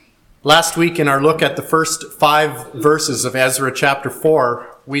Last week, in our look at the first 5 verses of Ezra chapter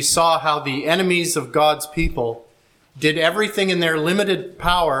 4, we saw how the enemies of God's people did everything in their limited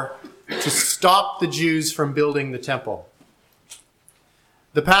power to stop the Jews from building the temple.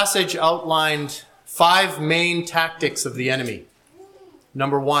 The passage outlined 5 main tactics of the enemy.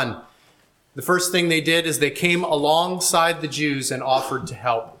 Number 1, the first thing they did is they came alongside the Jews and offered to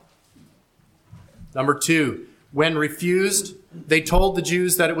help. Number 2, when refused, they told the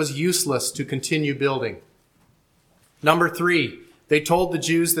Jews that it was useless to continue building. Number 3, they told the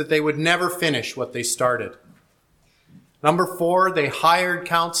Jews that they would never finish what they started. Number 4, they hired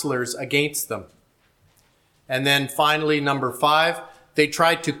counselors against them. And then finally, number 5, they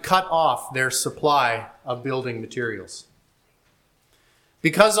tried to cut off their supply of building materials.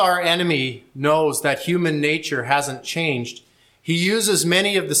 Because our enemy knows that human nature hasn't changed, he uses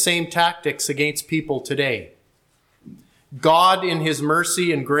many of the same tactics against people today. God, in his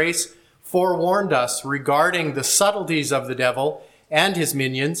mercy and grace, forewarned us regarding the subtleties of the devil and his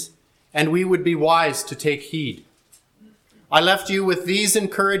minions, and we would be wise to take heed. I left you with these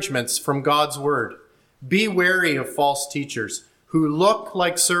encouragements from God's word. Be wary of false teachers who look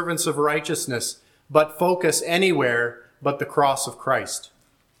like servants of righteousness, but focus anywhere but the cross of Christ.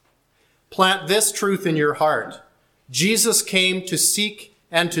 Plant this truth in your heart. Jesus came to seek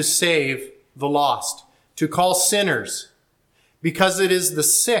and to save the lost, to call sinners, because it is the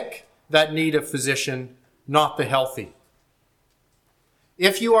sick that need a physician, not the healthy.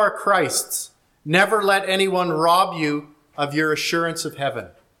 If you are Christ's, never let anyone rob you of your assurance of heaven.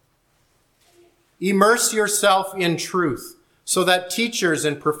 Immerse yourself in truth so that teachers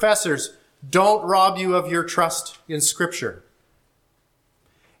and professors don't rob you of your trust in Scripture.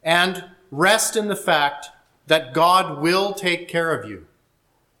 And rest in the fact that God will take care of you,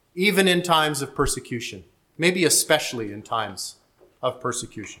 even in times of persecution. Maybe especially in times of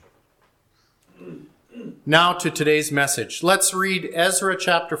persecution. Now to today's message. Let's read Ezra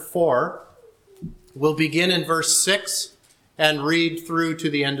chapter 4. We'll begin in verse 6 and read through to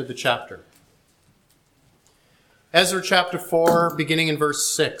the end of the chapter. Ezra chapter 4, beginning in verse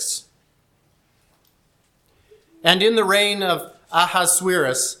 6. And in the reign of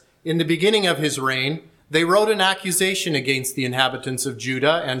Ahasuerus, in the beginning of his reign, they wrote an accusation against the inhabitants of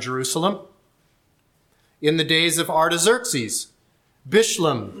Judah and Jerusalem. In the days of Artaxerxes,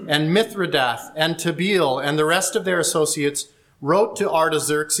 Bishlam and Mithridath and Tabeel and the rest of their associates wrote to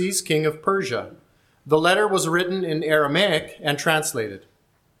Artaxerxes, king of Persia. The letter was written in Aramaic and translated.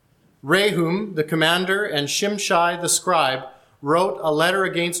 Rehum, the commander, and Shimshai, the scribe, wrote a letter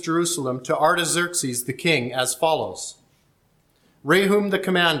against Jerusalem to Artaxerxes, the king, as follows. Rehum, the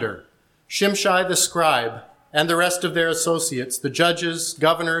commander, Shimshai, the scribe, and the rest of their associates, the judges,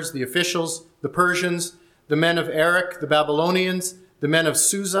 governors, the officials, the Persians, the men of Erech, the Babylonians, the men of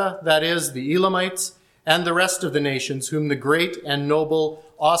Susa, that is, the Elamites, and the rest of the nations whom the great and noble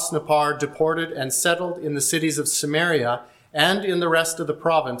Osnappar deported and settled in the cities of Samaria and in the rest of the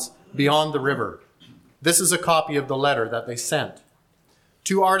province beyond the river. This is a copy of the letter that they sent.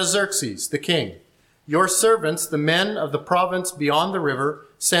 To Artaxerxes, the king, your servants, the men of the province beyond the river,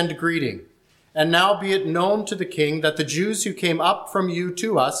 send greeting. And now be it known to the king that the Jews who came up from you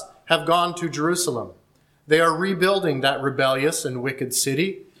to us have gone to Jerusalem. They are rebuilding that rebellious and wicked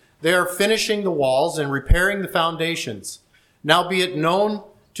city. They are finishing the walls and repairing the foundations. Now be it known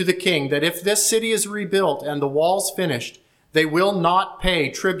to the king that if this city is rebuilt and the walls finished, they will not pay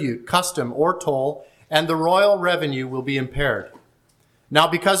tribute, custom, or toll, and the royal revenue will be impaired. Now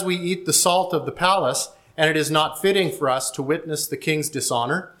because we eat the salt of the palace, and it is not fitting for us to witness the king's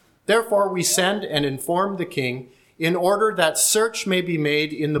dishonor, therefore we send and inform the king in order that search may be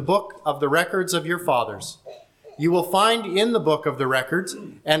made in the book of the records of your fathers. You will find in the book of the records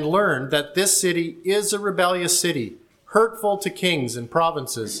and learn that this city is a rebellious city, hurtful to kings and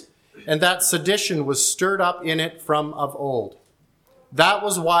provinces, and that sedition was stirred up in it from of old. That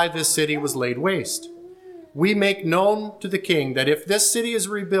was why this city was laid waste. We make known to the king that if this city is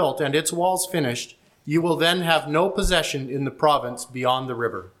rebuilt and its walls finished, you will then have no possession in the province beyond the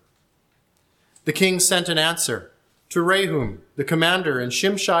river. The king sent an answer to Rehum, the commander, and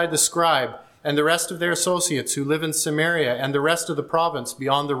Shimshai, the scribe, and the rest of their associates who live in Samaria and the rest of the province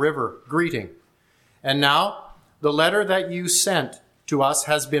beyond the river, greeting. And now the letter that you sent to us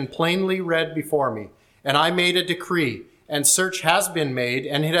has been plainly read before me, and I made a decree, and search has been made,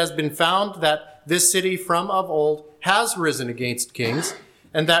 and it has been found that this city from of old has risen against kings,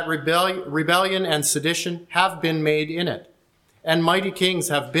 and that rebellion and sedition have been made in it. And mighty kings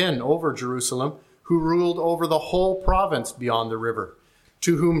have been over Jerusalem, who ruled over the whole province beyond the river,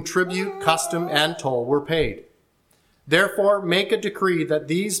 to whom tribute, custom, and toll were paid. Therefore, make a decree that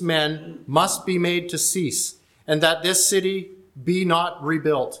these men must be made to cease, and that this city be not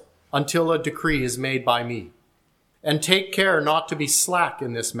rebuilt until a decree is made by me. And take care not to be slack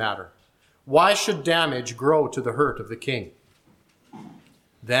in this matter. Why should damage grow to the hurt of the king?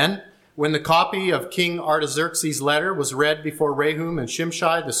 Then, when the copy of King Artaxerxes' letter was read before Rehum and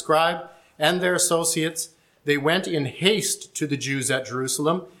Shimshai the scribe and their associates, they went in haste to the Jews at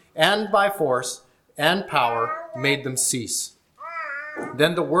Jerusalem, and by force and power made them cease.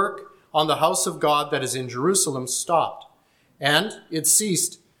 Then the work on the house of God that is in Jerusalem stopped, and it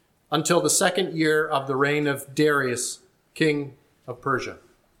ceased until the second year of the reign of Darius, king of Persia.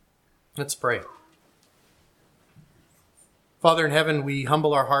 Let's pray. Father in heaven, we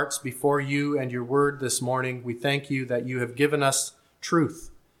humble our hearts before you and your word this morning. We thank you that you have given us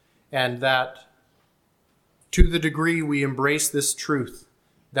truth, and that to the degree we embrace this truth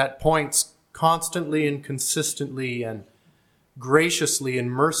that points constantly and consistently and graciously and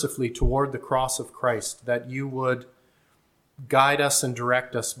mercifully toward the cross of Christ, that you would guide us and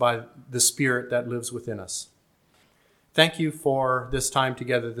direct us by the Spirit that lives within us. Thank you for this time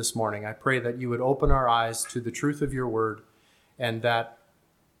together this morning. I pray that you would open our eyes to the truth of your word, and that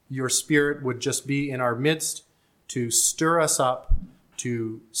your Spirit would just be in our midst to stir us up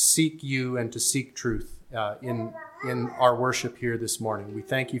to seek you and to seek truth in our worship here this morning. We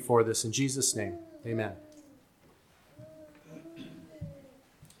thank you for this in Jesus' name. Amen.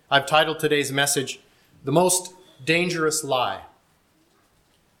 I've titled today's message, The Most Dangerous Lie.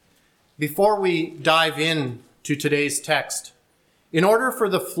 Before we dive in to today's text, in order for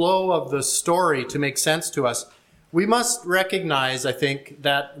the flow of the story to make sense to us, we must recognize, I think,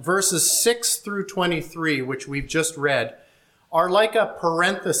 that verses 6 through 23, which we've just read, are like a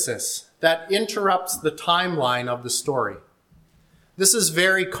parenthesis that interrupts the timeline of the story. This is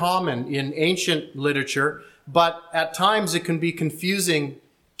very common in ancient literature, but at times it can be confusing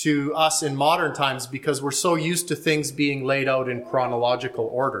to us in modern times because we're so used to things being laid out in chronological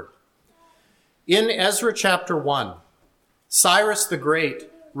order. In Ezra chapter 1, Cyrus the Great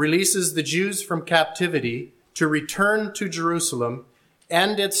releases the Jews from captivity to return to Jerusalem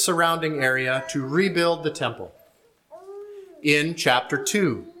and its surrounding area to rebuild the temple. In chapter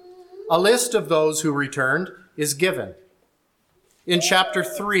 2, a list of those who returned is given. In chapter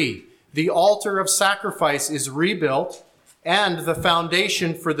 3, the altar of sacrifice is rebuilt and the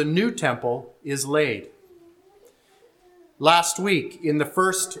foundation for the new temple is laid. Last week, in the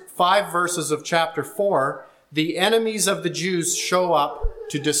first 5 verses of chapter 4, the enemies of the Jews show up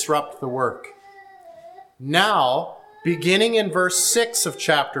to disrupt the work. Now, beginning in verse 6 of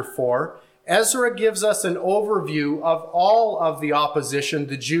chapter 4, Ezra gives us an overview of all of the opposition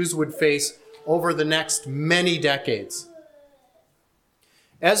the Jews would face over the next many decades.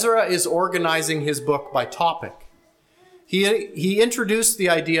 Ezra is organizing his book by topic. He introduced the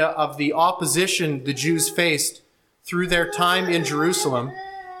idea of the opposition the Jews faced through their time in Jerusalem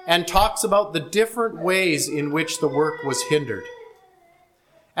and talks about the different ways in which the work was hindered.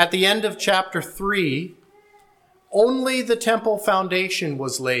 At the end of chapter 3, only the temple foundation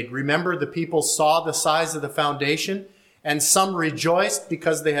was laid. Remember, the people saw the size of the foundation, and some rejoiced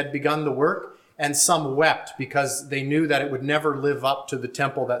because they had begun the work, and some wept because they knew that it would never live up to the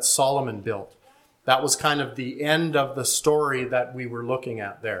temple that Solomon built. That was kind of the end of the story that we were looking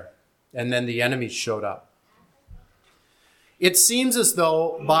at there. And then the enemies showed up. It seems as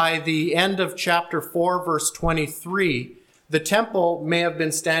though by the end of chapter 4, verse 23, the temple may have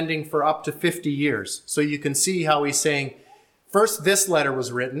been standing for up to 50 years. So you can see how he's saying, first this letter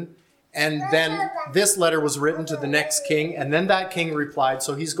was written, and then this letter was written to the next king, and then that king replied.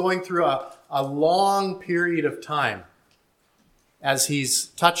 So he's going through a long period of time as he's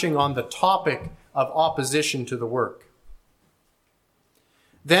touching on the topic of opposition to the work.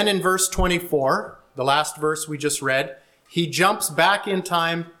 Then in verse 24, the last verse we just read, he jumps back in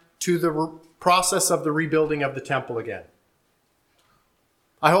time to the process of the rebuilding of the temple again.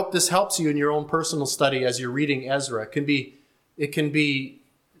 I hope this helps you in your own personal study as you're reading Ezra. It can be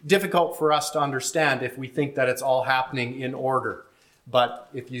difficult for us to understand if we think that it's all happening in order. But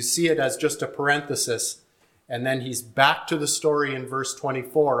if you see it as just a parenthesis, and then he's back to the story in verse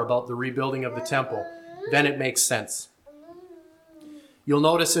 24 about the rebuilding of the temple, then it makes sense. You'll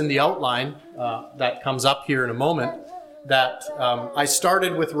notice in the outline that comes up here in a moment that I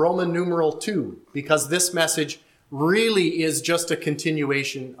started with Roman numeral 2 because this message really is just a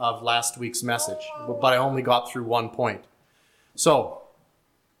continuation of last week's message, but I only got through one point. So,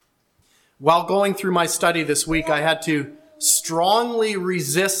 while going through my study this week, I had to strongly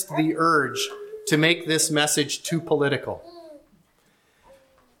resist the urge to make this message too political.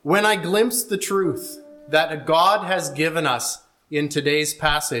 When I glimpsed the truth that God has given us in today's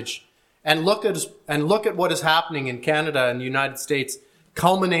passage, and look at what is happening in Canada and the United States,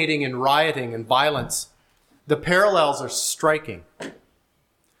 culminating in rioting and violence, the parallels are striking.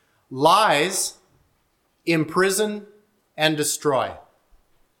 Lies imprison and destroy.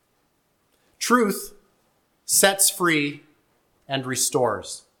 Truth sets free and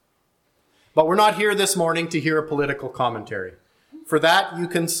restores. But we're not here this morning to hear a political commentary. For that, you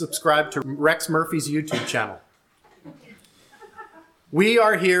can subscribe to Rex Murphy's YouTube channel. We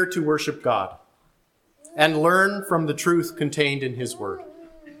are here to worship God and learn from the truth contained in his word.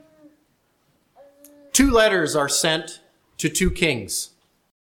 2 letters are sent to 2 kings.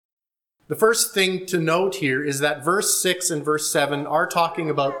 The first thing to note here is that verse 6 and verse 7 are talking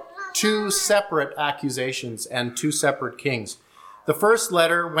about 2 separate accusations and 2 separate kings. The first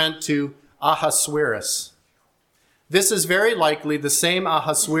letter went to Ahasuerus. This is very likely the same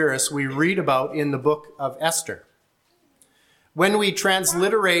Ahasuerus we read about in the book of Esther. When we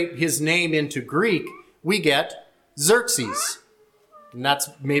transliterate his name into Greek, we get Xerxes. And that's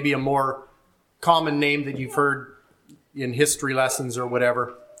maybe a more common name that you've heard in history lessons or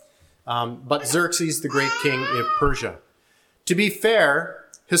whatever. But Xerxes, the great king of Persia. To be fair,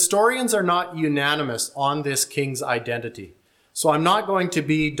 historians are not unanimous on this king's identity. So I'm not going to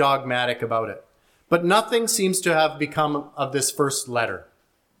be dogmatic about it. But nothing seems to have become of this first letter.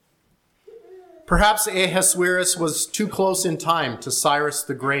 Perhaps Ahasuerus was too close in time to Cyrus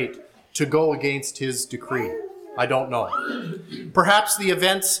the Great to go against his decree. I don't know. Perhaps the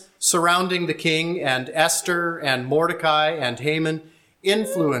events surrounding the king and Esther and Mordecai and Haman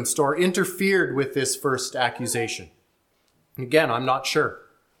influenced or interfered with this first accusation. Again, I'm not sure.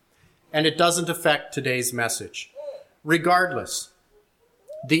 And it doesn't affect today's message. Regardless,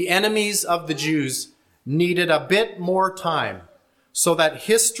 the enemies of the Jews needed a bit more time so that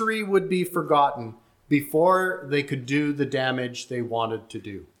history would be forgotten before they could do the damage they wanted to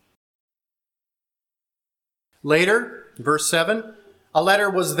do. Later, verse 7, a letter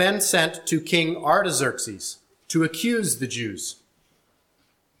was then sent to King Artaxerxes to accuse the Jews.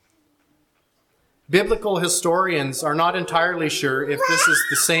 Biblical historians are not entirely sure if this is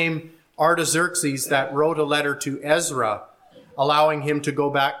the same Artaxerxes that wrote a letter to Ezra, allowing him to go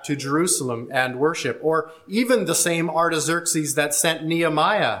back to Jerusalem and worship, or even the same Artaxerxes that sent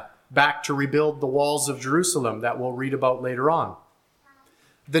Nehemiah back to rebuild the walls of Jerusalem that we'll read about later on.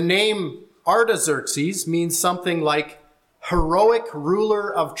 The name Artaxerxes means something like heroic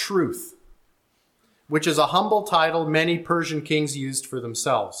ruler of truth, which is a humble title many Persian kings used for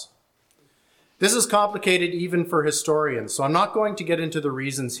themselves. This is complicated even for historians, so I'm not going to get into the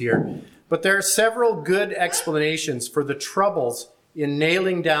reasons here, but there are several good explanations for the troubles in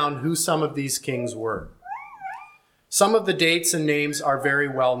nailing down who some of these kings were. Some of the dates and names are very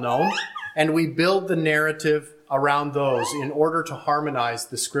well known, and we build the narrative around those in order to harmonize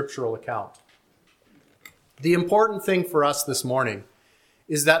the scriptural account. The important thing for us this morning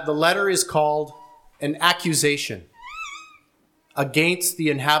is that the letter is called an accusation against the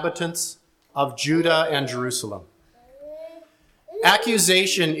inhabitants of Judah and Jerusalem.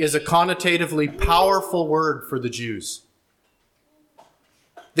 Accusation is a connotatively powerful word for the Jews.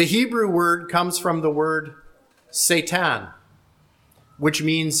 The Hebrew word comes from the word Satan, which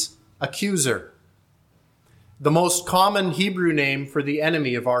means accuser, the most common Hebrew name for the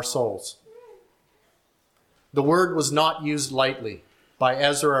enemy of our souls. The word was not used lightly by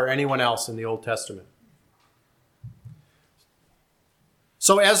Ezra or anyone else in the Old Testament.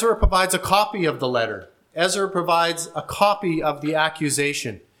 So Ezra provides a copy of the letter. Ezra provides a copy of the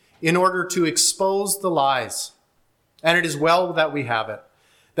accusation in order to expose the lies. And it is well that we have it,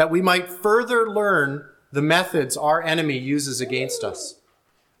 that we might further learn the methods our enemy uses against us.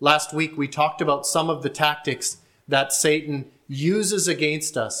 Last week, we talked about some of the tactics that Satan uses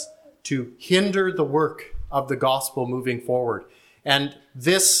against us to hinder the work of the gospel moving forward. And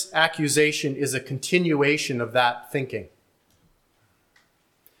this accusation is a continuation of that thinking.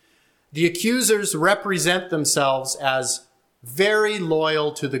 The accusers represent themselves as very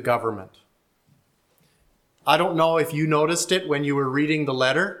loyal to the government. I don't know if you noticed it when you were reading the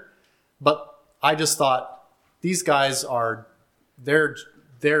letter, but I just thought, these guys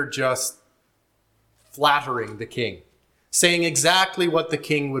they're just flattering the king, saying exactly what the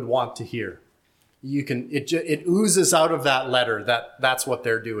king would want to hear. It oozes out of that letter that's what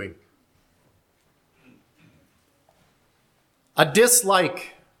they're doing. A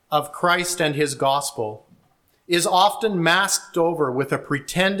dislike of Christ and his gospel is often masked over with a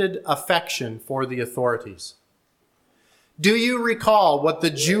pretended affection for the authorities. Do you recall what the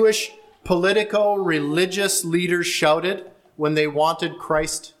Jewish politico-religious leaders shouted when they wanted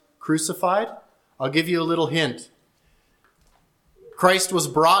Christ crucified? I'll give you a little hint. Christ was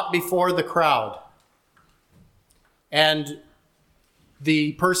brought before the crowd, and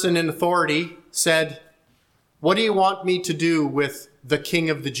the person in authority said, "What do you want me to do with the King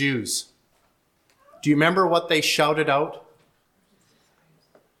of the Jews?" Do you remember what they shouted out?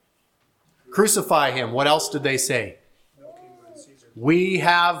 Crucify him. What else did they say? No king but Caesar. We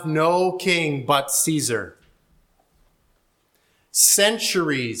have no king but Caesar.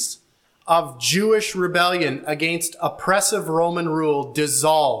 Centuries of Jewish rebellion against oppressive Roman rule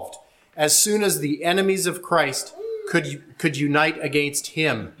dissolved as soon as the enemies of Christ could unite against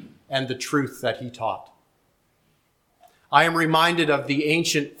him and the truth that he taught. I am reminded of the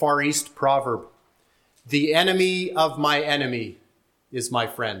ancient Far East proverb, "The enemy of my enemy is my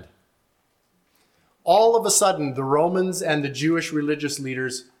friend." All of a sudden, the Romans and the Jewish religious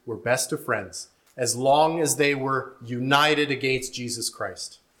leaders were best of friends as long as they were united against Jesus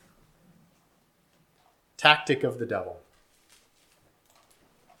Christ. Tactic of the devil.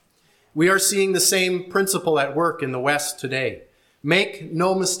 We are seeing the same principle at work in the West today. Make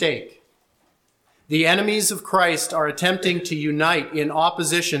no mistake. The enemies of Christ are attempting to unite in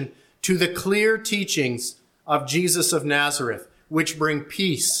opposition to the clear teachings of Jesus of Nazareth, which bring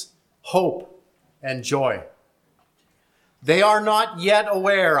peace, hope, and joy. They are not yet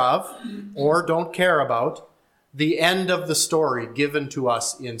aware of, or don't care about, the end of the story given to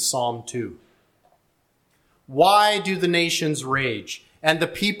us in Psalm 2. Why do the nations rage and the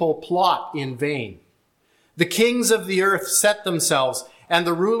people plot in vain? The kings of the earth set themselves, and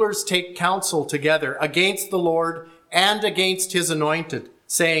the rulers take counsel together against the Lord and against his anointed,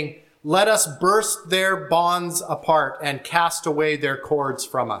 saying, "Let us burst their bonds apart and cast away their cords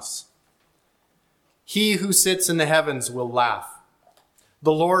from us." He who sits in the heavens will laugh.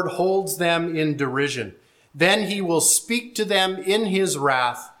 The Lord holds them in derision. Then he will speak to them in his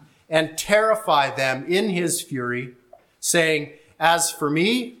wrath and terrify them in his fury, saying, "As for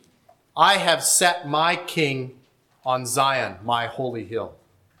me, I have set my king on Zion, my holy hill."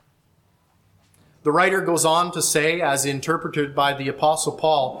 The writer goes on to say, as interpreted by the Apostle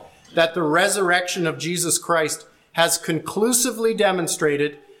Paul, that the resurrection of Jesus Christ has conclusively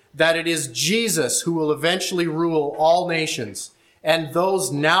demonstrated that it is Jesus who will eventually rule all nations, and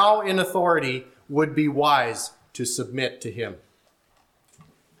those now in authority would be wise to submit to him.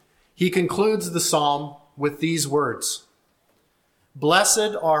 He concludes the psalm with these words,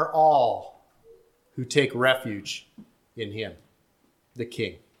 "Blessed are all who take refuge in him," the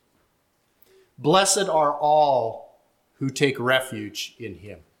King. Blessed are all who take refuge in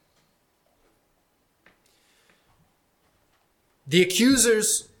him. The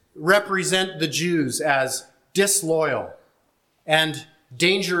accusers represent the Jews as disloyal and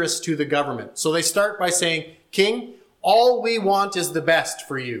dangerous to the government. So they start by saying, "King, all we want is the best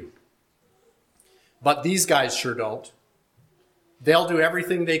for you." But these guys sure don't. They'll do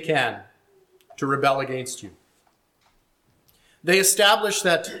everything they can to rebel against you. They establish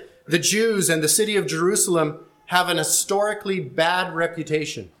that the Jews and the city of Jerusalem have an historically bad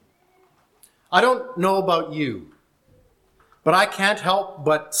reputation. I don't know about you, but I can't help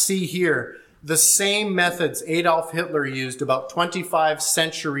but see here the same methods Adolf Hitler used about 25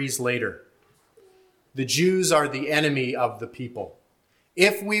 centuries later. The Jews are the enemy of the people.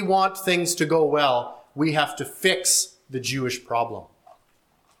 If we want things to go well, we have to fix the Jewish problem.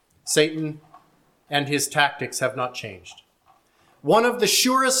 Satan and his tactics have not changed. One of the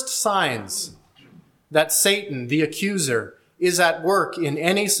surest signs that Satan, the accuser, is at work in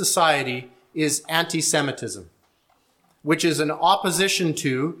any society is anti-Semitism, which is an opposition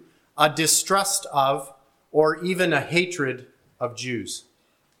to, a distrust of, or even a hatred of Jews.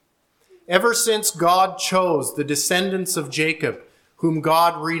 Ever since God chose the descendants of Jacob, whom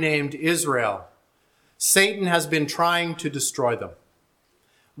God renamed Israel, Satan has been trying to destroy them.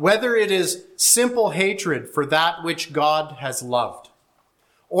 Whether it is simple hatred for that which God has loved,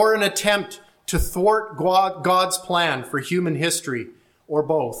 or an attempt to thwart God's plan for human history, or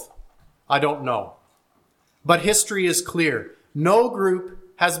both, I don't know. But history is clear. No group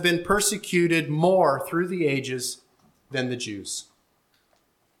has been persecuted more through the ages than the Jews.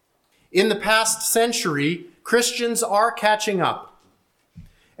 In the past century, Christians are catching up.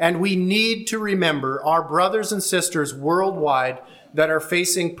 And we need to remember our brothers and sisters worldwide that are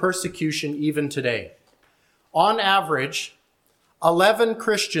facing persecution even today. On average, 11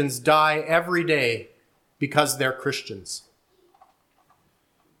 Christians die every day because they're Christians.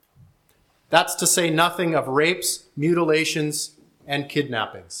 That's to say nothing of rapes, mutilations, and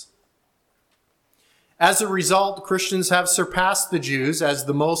kidnappings. As a result, Christians have surpassed the Jews as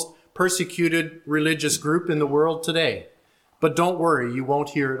the most persecuted religious group in the world today. But don't worry, you won't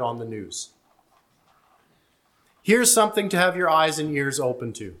hear it on the news. Here's something to have your eyes and ears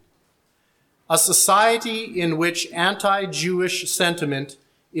open to. A society in which anti-Jewish sentiment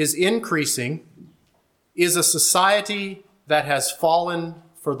is increasing is a society that has fallen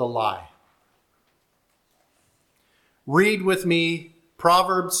for the lie. Read with me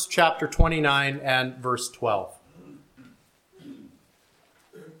Proverbs chapter 29 and verse 12.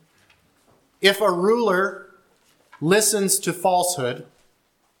 If a ruler listens to falsehood,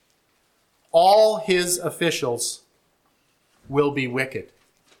 all his officials will be wicked.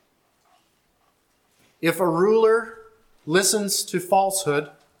 If a ruler listens to falsehood,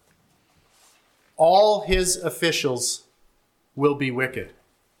 all his officials will be wicked.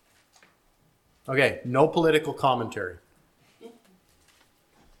 Okay, no political commentary.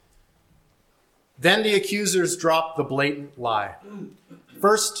 Then the accusers drop the blatant lie.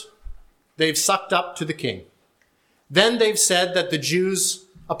 First, they've sucked up to the king. Then they've said that the Jews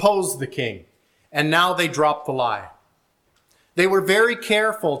oppose the king. And now they drop the lie. They were very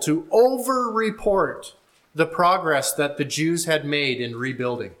careful to over-report the progress that the Jews had made in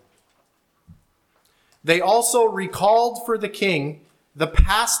rebuilding. They also recalled for the king the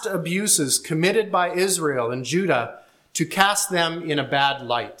past abuses committed by Israel and Judah to cast them in a bad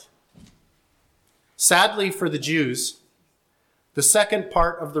light. Sadly for the Jews, the second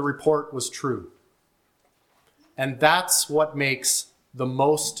part of the report was true. And that's what makes the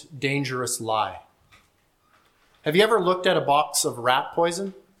most dangerous lie. Have you ever looked at a box of rat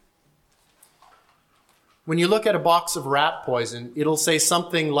poison? When you look at a box of rat poison, it'll say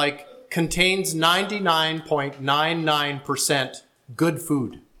something like, contains 99.99% good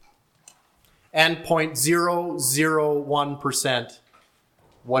food and 0.001%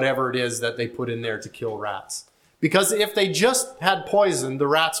 whatever it is that they put in there to kill rats. Because if they just had poison, the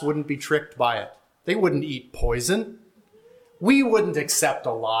rats wouldn't be tricked by it. They wouldn't eat poison. We wouldn't accept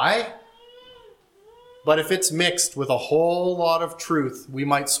a lie. But if it's mixed with a whole lot of truth, we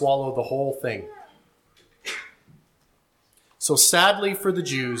might swallow the whole thing. So sadly for the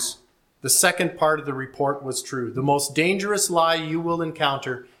Jews, the second part of the report was true. The most dangerous lie you will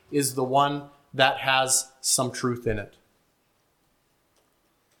encounter is the one that has some truth in it.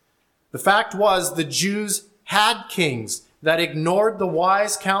 The fact was, the Jews had kings that ignored the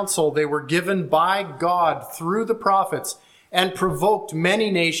wise counsel they were given by God through the prophets and provoked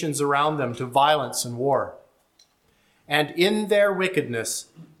many nations around them to violence and war. And in their wickedness,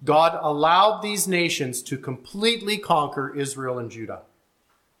 God allowed these nations to completely conquer Israel and Judah.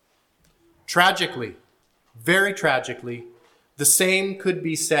 Tragically, very tragically, the same could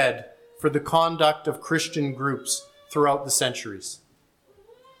be said for the conduct of Christian groups throughout the centuries.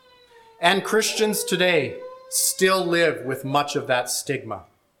 And Christians today still live with much of that stigma.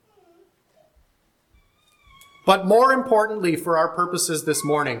 But more importantly for our purposes this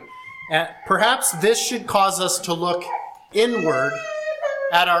morning, perhaps this should cause us to look inward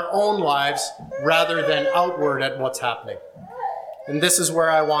at our own lives rather than outward at what's happening. And this is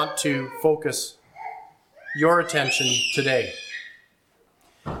where I want to focus your attention today.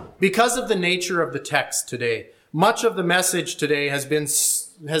 Because of the nature of the text today, much of the message today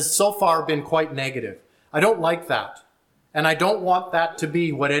has so far been quite negative. I don't like that. And I don't want that to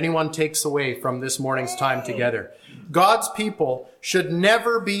be what anyone takes away from this morning's time together. God's people should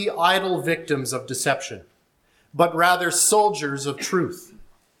never be idle victims of deception, but rather soldiers of truth.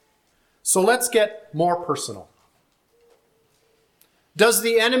 So let's get more personal. Does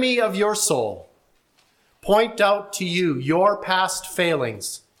the enemy of your soul point out to you your past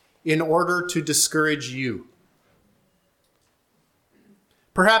failings in order to discourage you?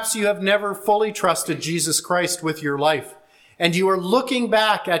 Perhaps you have never fully trusted Jesus Christ with your life, and you are looking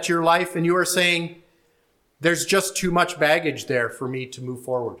back at your life and you are saying, there's just too much baggage there for me to move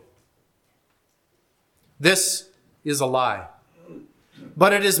forward. This is a lie,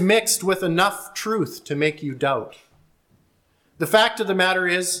 but it is mixed with enough truth to make you doubt. The fact of the matter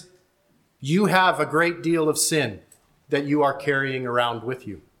is, you have a great deal of sin that you are carrying around with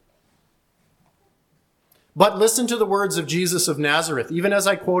you. But listen to the words of Jesus of Nazareth, even as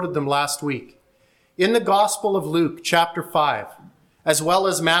I quoted them last week. In the Gospel of Luke, chapter 5, as well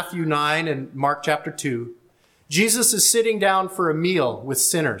as Matthew 9 and Mark chapter 2, Jesus is sitting down for a meal with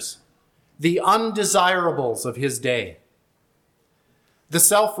sinners, the undesirables of his day. The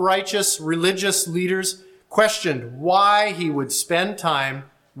self-righteous religious leaders questioned why he would spend time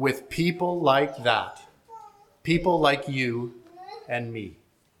with people like that, people like you and me.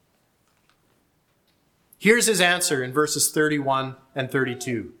 Here's his answer in verses 31 and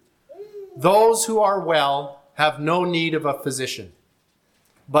 32. Those who are well have no need of a physician,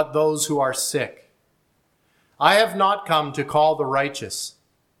 but those who are sick. I have not come to call the righteous,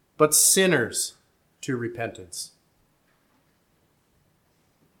 but sinners to repentance.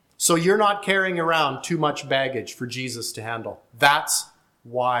 So you're not carrying around too much baggage for Jesus to handle. That's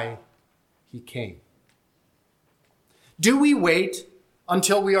why he came. Do we wait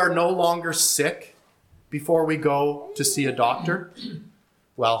until we are no longer sick before we go to see a doctor?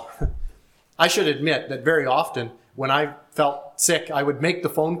 Well, I should admit that very often when I felt sick, I would make the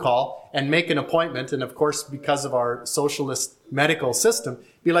phone call and make an appointment. And of course, because of our socialist medical system,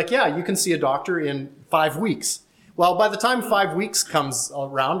 be like, yeah, you can see a doctor in 5 weeks. Well, by the time 5 weeks comes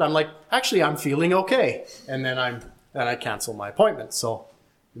around, I'm like, actually, I'm feeling okay. And then I cancel my appointment. So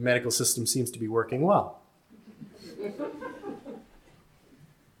the medical system seems to be working well.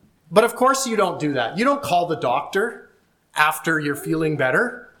 But of course you don't do that. You don't call the doctor after you're feeling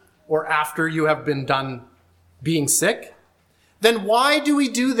better or after you have been done being sick. Then why do we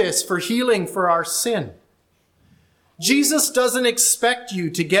do this for healing for our sin? Jesus doesn't expect you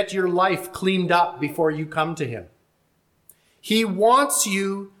to get your life cleaned up before you come to him. He wants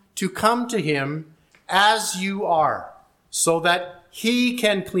you to come to him as you are so that he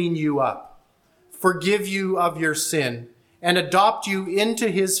can clean you up, forgive you of your sin, and adopt you into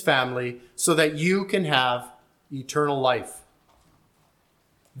his family so that you can have eternal life.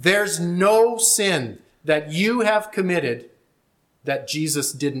 There's no sin that you have committed that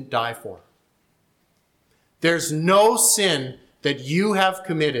Jesus didn't die for. There's no sin that you have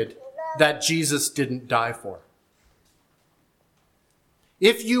committed that Jesus didn't die for.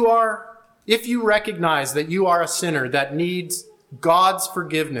 If you recognize that you are a sinner that needs God's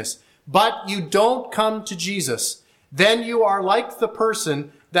forgiveness, but you don't come to Jesus, then you are like the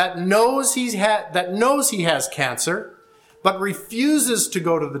person that knows he has cancer, but refuses to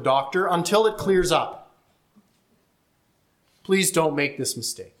go to the doctor until it clears up. Please don't make this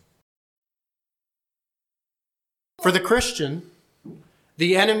mistake. For the Christian,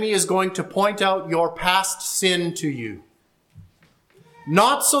 the enemy is going to point out your past sin to you,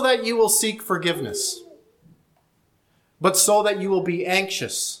 not so that you will seek forgiveness, but so that you will be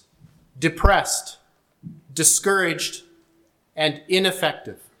anxious, depressed, discouraged, and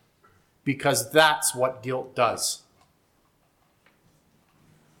ineffective, because that's what guilt does.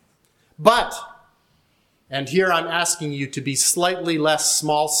 But, and here I'm asking you to be slightly less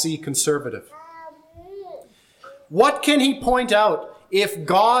small c conservative. What can he point out if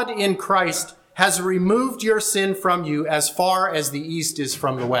God in Christ has removed your sin from you as far as the east is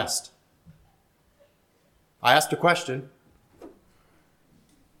from the west? I asked a question.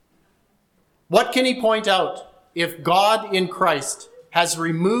 What can he point out if God in Christ has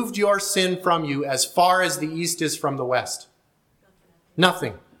removed your sin from you as far as the east is from the west?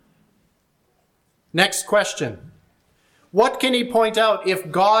 Nothing. Next question. What can he point out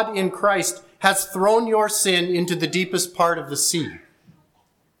if God in Christ has thrown your sin into the deepest part of the sea?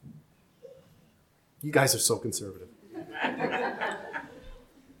 You guys are so conservative.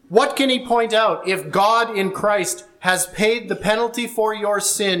 What can he point out if God in Christ has paid the penalty for your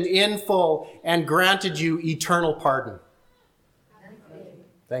sin in full and granted you eternal pardon?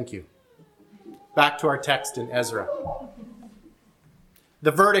 Thank you. Back to our text in Ezra.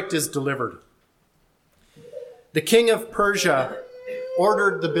 The verdict is delivered. The king of Persia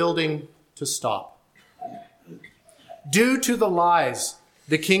ordered the building to stop. Due to the lies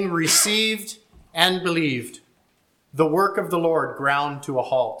the king received and believed, the work of the Lord ground to a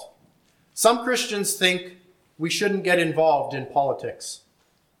halt. Some Christians think we shouldn't get involved in politics.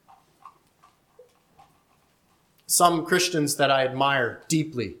 Some Christians that I admire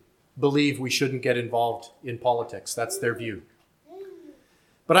deeply believe we shouldn't get involved in politics. That's their view.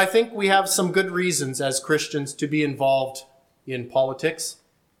 But I think we have some good reasons as Christians to be involved in politics.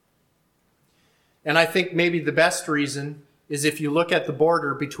 And I think maybe the best reason is if you look at the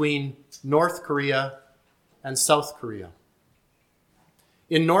border between North Korea and South Korea.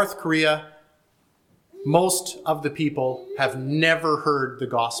 In North Korea, most of the people have never heard the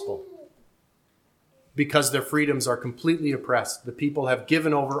gospel because their freedoms are completely oppressed. The people have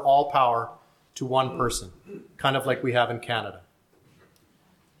given over all power to one person, kind of like we have in Canada.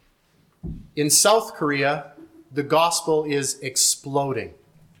 In South Korea, the gospel is exploding.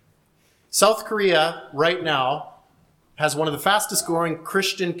 South Korea right now has one of the fastest growing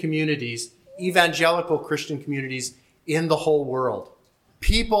Christian communities, evangelical Christian communities in the whole world.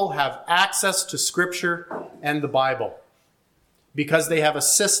 People have access to Scripture and the Bible because they have a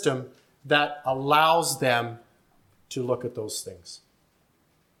system that allows them to look at those things.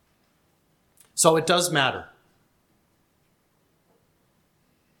 So it does matter.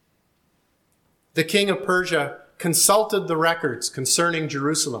 The king of Persia consulted the records concerning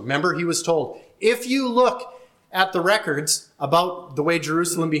Jerusalem. Remember, he was told, if you look at the records about the way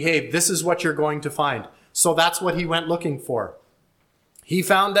Jerusalem behaved, this is what you're going to find. So that's what he went looking for. He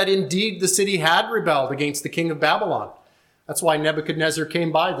found that indeed the city had rebelled against the king of Babylon. That's why Nebuchadnezzar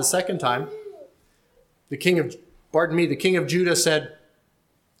came by the second time. The king of Judah said,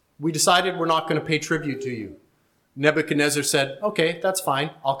 "We decided we're not going to pay tribute to you." Nebuchadnezzar said, "Okay, that's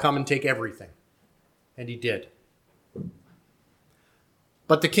fine. I'll come and take everything." And he did.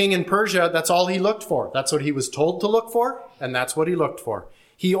 But the king in Persia, that's all he looked for. That's what he was told to look for, and that's what he looked for.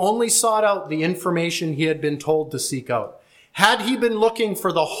 He only sought out the information he had been told to seek out. Had he been looking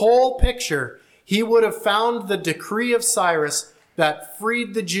for the whole picture, he would have found the decree of Cyrus that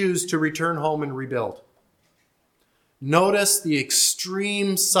freed the Jews to return home and rebuild. Notice the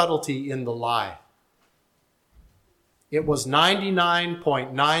extreme subtlety in the lie. It was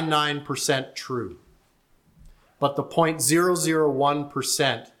 99.99% true, but the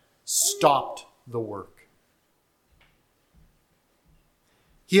 0.001% stopped the work.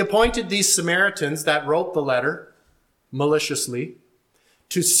 He appointed these Samaritans that wrote the letter maliciously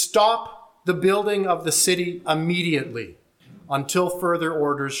to stop the building of the city immediately until further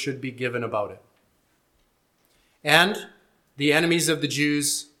orders should be given about it. And the enemies of the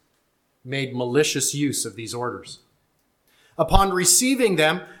Jews made malicious use of these orders. Upon receiving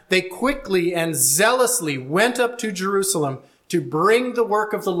them, they quickly and zealously went up to Jerusalem to bring the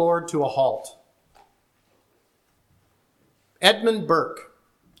work of the Lord to a halt. Edmund Burke,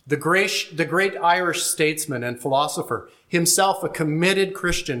 the great Irish statesman and philosopher, himself a committed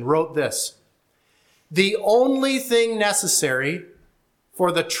Christian, wrote this: "The only thing necessary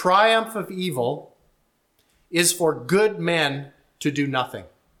for the triumph of evil is for good men to do nothing."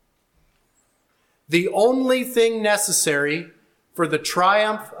 The only thing necessary for the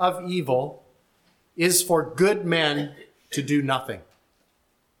triumph of evil is for good men to do nothing.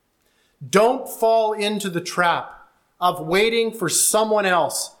 Don't fall into the trap of waiting for someone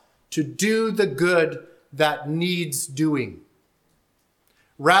else to do the good that needs doing.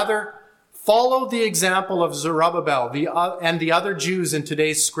 Rather, follow the example of Zerubbabel and the other Jews in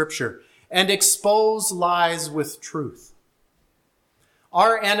today's scripture and expose lies with truth.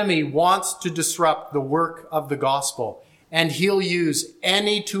 Our enemy wants to disrupt the work of the gospel, and he'll use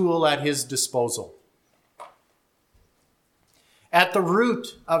any tool at his disposal. At the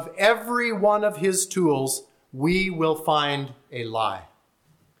root of every one of his tools, we will find a lie.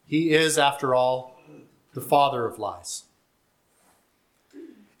 He is, after all, the father of lies.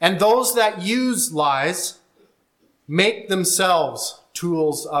 And those that use lies make themselves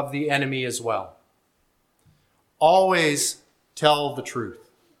tools of the enemy as well. Always tell the truth,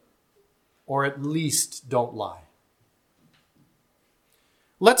 or at least don't lie.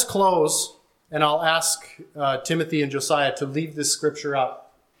 Let's close, and I'll ask Timothy and Josiah to leave this scripture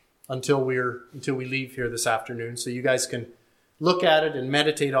up until we leave here this afternoon, so you guys can look at it and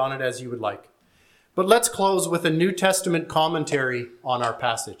meditate on it as you would like. But let's close with a New Testament commentary on our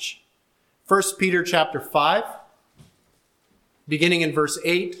passage. 1 Peter chapter 5, beginning in verse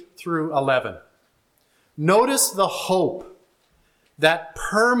 8 through 11. Notice the hope that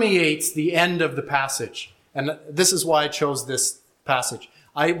permeates the end of the passage. And this is why I chose this passage.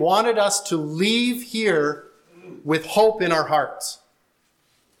 I wanted us to leave here with hope in our hearts.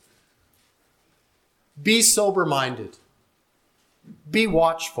 Be sober-minded. Be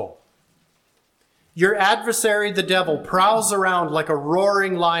watchful. Your adversary, the devil, prowls around like a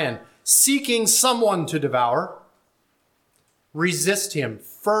roaring lion, seeking someone to devour. Resist him,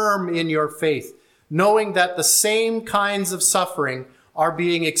 firm in your faith, knowing that the same kinds of suffering are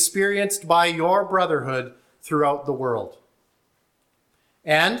being experienced by your brotherhood throughout the world.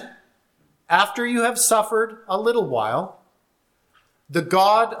 And after you have suffered a little while, the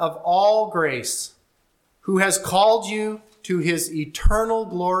God of all grace, who has called you to his eternal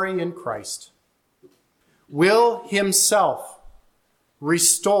glory in Christ, will himself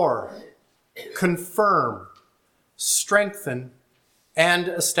restore, confirm, strengthen, and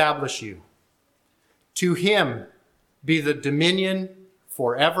establish you. To him be the dominion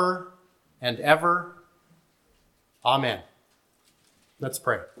forever and ever. Amen. Let's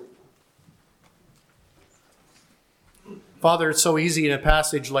pray. Father, it's so easy in a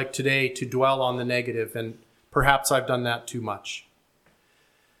passage like today to dwell on the negative, and perhaps I've done that too much.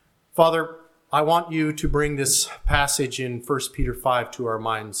 Father, I want you to bring this passage in 1 Peter 5 to our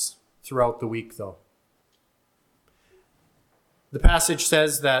minds throughout the week, though. The passage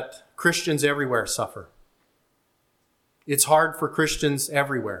says that Christians everywhere suffer. It's hard for Christians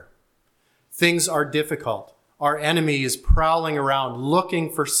everywhere. Things are difficult. Our enemy is prowling around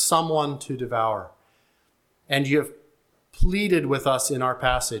looking for someone to devour. And you have pleaded with us in our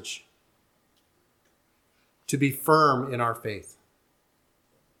passage to be firm in our faith,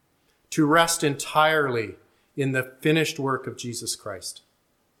 to rest entirely in the finished work of Jesus Christ.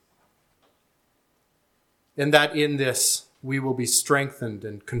 And that in this we will be strengthened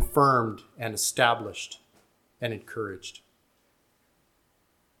and confirmed and established and encouraged.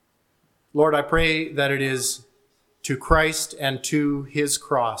 Lord, I pray that it is to Christ and to his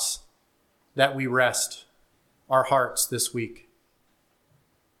cross that we rest our hearts this week.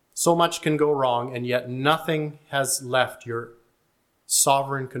 So much can go wrong, and yet nothing has left your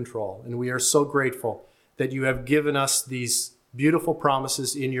sovereign control. And we are so grateful that you have given us these beautiful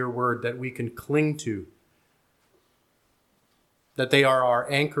promises in your word that we can cling to, that they are our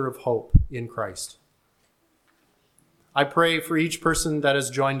anchor of hope in Christ. I pray for each person that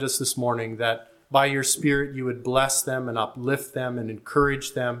has joined us this morning that by your Spirit you would bless them and uplift them and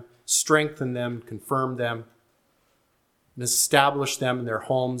encourage them, strengthen them, confirm them, and establish them in their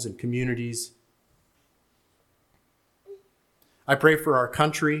homes and communities. I pray for our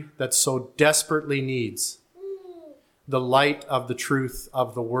country that so desperately needs the light of the truth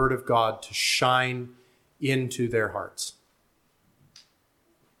of the Word of God to shine into their hearts.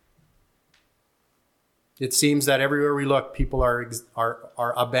 It seems that everywhere we look, people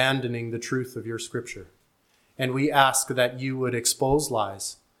are abandoning the truth of your Scripture. And we ask that you would expose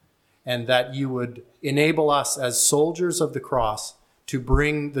lies and that you would enable us as soldiers of the cross to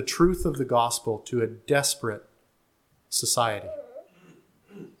bring the truth of the gospel to a desperate society.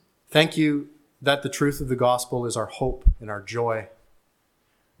 Thank you that the truth of the gospel is our hope and our joy,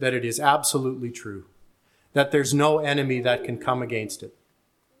 that it is absolutely true, that there's no enemy that can come against it.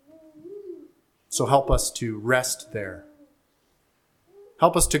 So help us to rest there.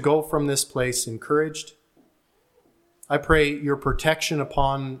 Help us to go from this place encouraged. I pray your protection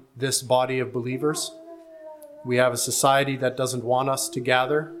upon this body of believers. We have a society that doesn't want us to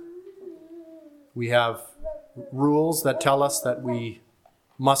gather. We have rules that tell us that we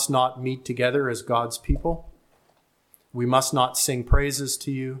must not meet together as God's people. We must not sing praises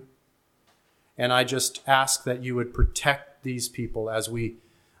to you. And I just ask that you would protect these people as we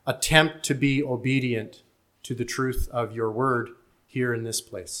attempt to be obedient to the truth of your word here in this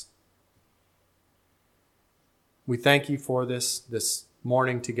place. We thank you for this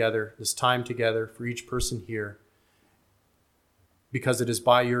morning together, this time together for each person here, because it is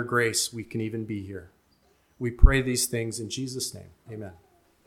by your grace we can even be here. We pray these things in Jesus' name. Amen.